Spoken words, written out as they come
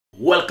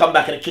Welcome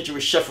back in the kitchen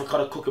with Chef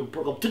Ricardo cooking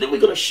program. Today we're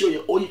going to show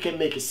you how you can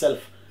make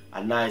yourself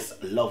a nice,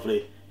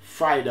 lovely,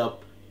 fried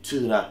up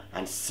tuna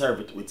and serve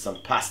it with some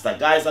pasta.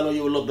 Guys, I know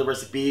you will love the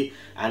recipe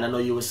and I know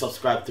you will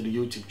subscribe to the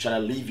YouTube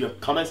channel. Leave your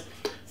comments.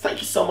 Thank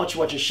you so much for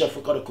watching Chef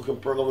Ricardo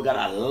cooking program. We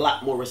got a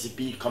lot more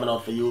recipe coming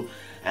out for you,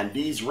 and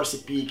these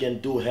recipes can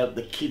do help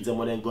the kids and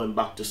when they're going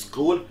back to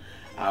school.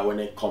 When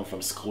they come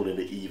from school in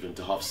the evening,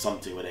 to have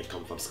something when they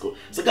come from school.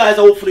 So guys,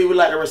 hopefully you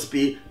like the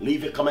recipe.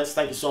 Leave your comments.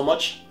 Thank you so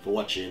much for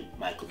watching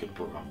my cooking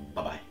program.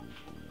 Bye bye.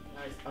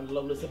 Nice and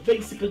lovely. So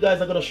basically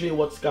guys, I'm going to show you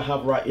what I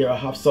have right here. I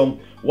have some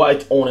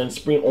white onion,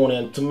 spring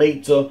onion,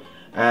 tomato,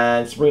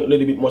 and a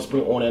little bit more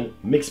spring onion,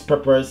 mixed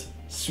peppers,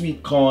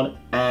 sweet corn,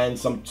 and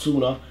some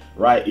tuna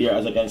right here.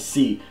 As I can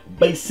see,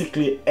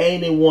 basically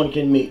anyone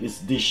can make this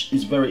dish.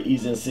 It's very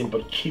easy and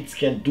simple. Kids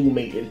can do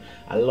make it.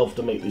 I love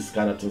to make these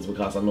kind of things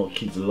because I know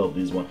kids love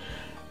this one.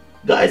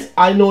 Guys,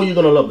 I know you're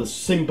gonna love the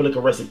simple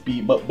little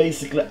recipe, but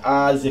basically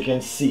as you can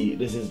see,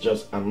 this is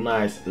just a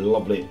nice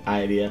lovely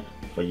idea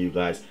for you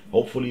guys.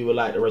 Hopefully you will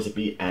like the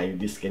recipe, and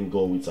this can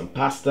go with some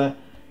pasta,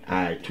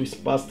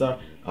 twist pasta,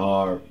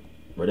 or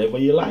whatever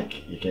you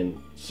like you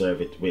can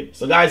serve it with.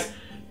 So guys,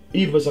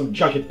 even some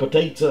jacket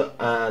potato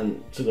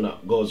and tuna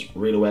goes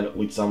really well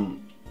with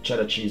some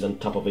cheddar cheese on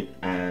top of it,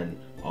 and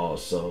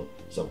also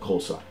some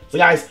coleslaw. So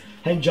guys,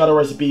 enjoy the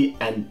recipe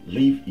and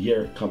leave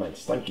your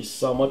comments. Thank you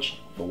so much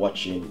for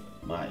watching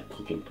my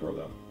cooking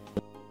program.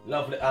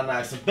 Lovely and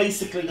nice. So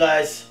basically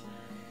guys,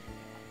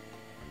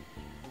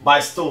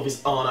 my stove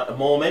is on at the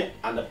moment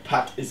and the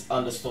pot is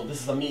on the stove.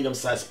 This is a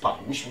medium-sized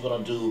pot which we're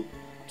gonna do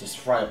to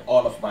fry up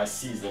all of my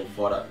seasoning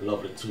for that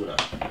lovely tuna.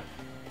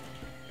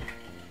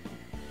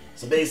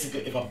 So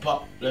basically, if I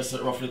pop, let's say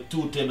roughly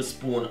 2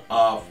 tablespoons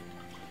of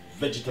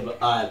vegetable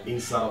oil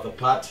inside of the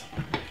pot,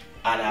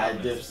 and I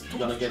just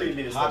gonna get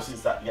it hot.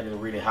 Since that getting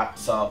really hot.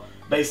 So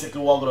basically,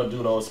 what I'm gonna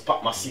do now is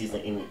pop my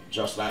seasoning in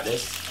just like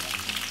this.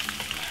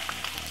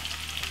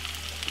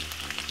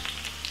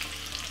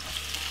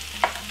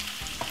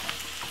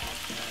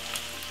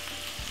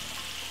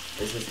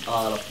 This is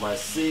all of my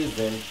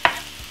seasoning,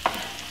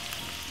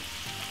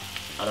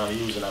 and I'm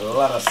using a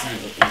lot of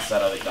seasoning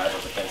inside of it, guys.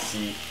 As you can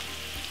see,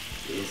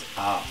 is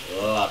a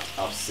lot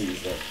of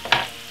seasoning.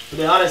 To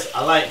be honest,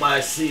 I like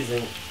my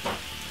seasoning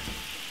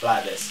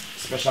like this,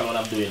 especially when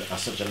I'm doing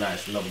such a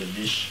nice lovely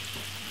dish.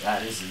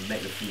 This is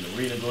make me feel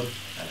really good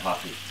and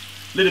happy.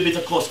 Little bit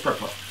of coarse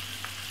pepper.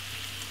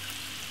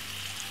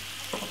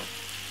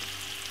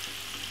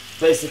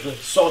 Basically,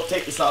 saute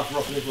this off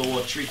roughly for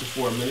about 3 to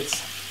 4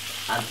 minutes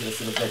until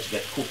it's in the veg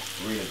get cooked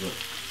really good.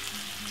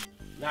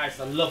 Nice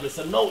and lovely.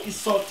 So now it's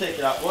sauteed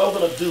it out. What I'm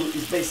gonna do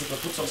is basically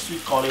put some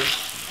sweet corn in.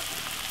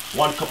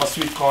 1 cup of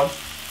sweet corn,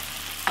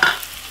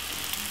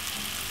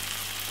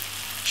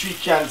 3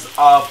 cans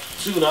of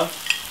tuna,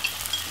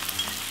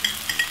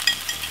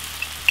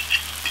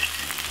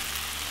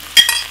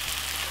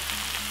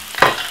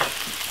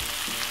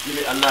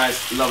 give it a nice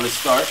lovely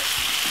start.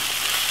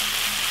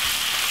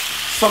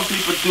 Some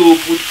people do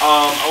put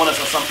I want to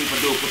say some people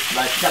do put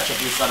like ketchup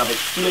inside of it.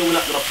 Today we're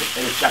not gonna put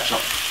any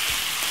ketchup.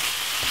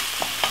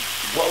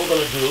 What we're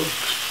gonna do,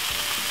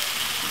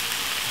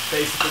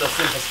 basically the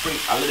simple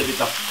sprinkle a little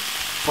bit of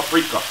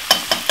paprika.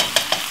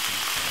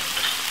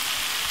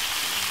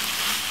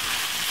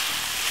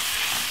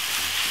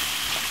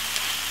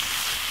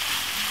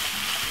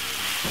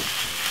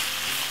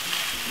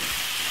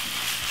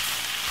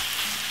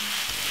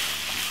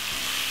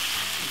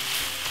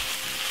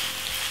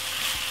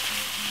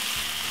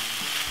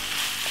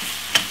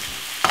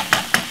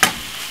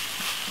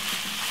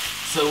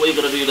 So what you're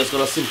gonna do is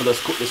gonna simply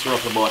just cook this for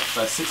about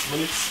 6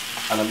 minutes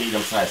on a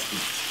medium-sized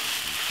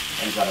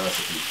heat. And got a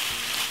recipe.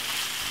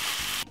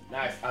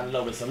 Nice and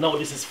lovely. So now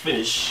this is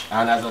finished,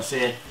 and as I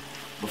said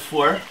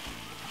before,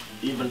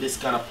 even this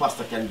kind of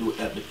pasta can do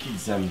help the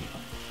kids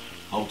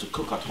how to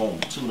cook at home.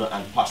 Tuna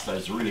and pasta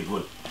is really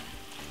good.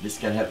 This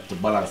can help to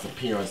balance the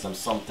parents, and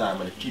sometimes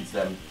when the kids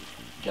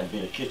can be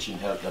in the kitchen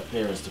help their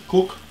parents to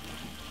cook.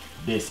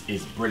 This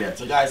is brilliant.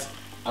 So guys,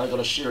 I'm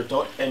gonna share it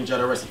out. Enjoy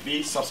the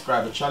recipe,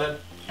 subscribe to the channel,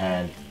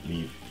 and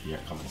leave your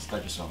comments.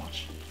 Thank you so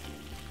much.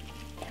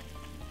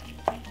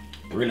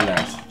 Really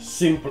nice,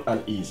 simple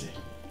and easy.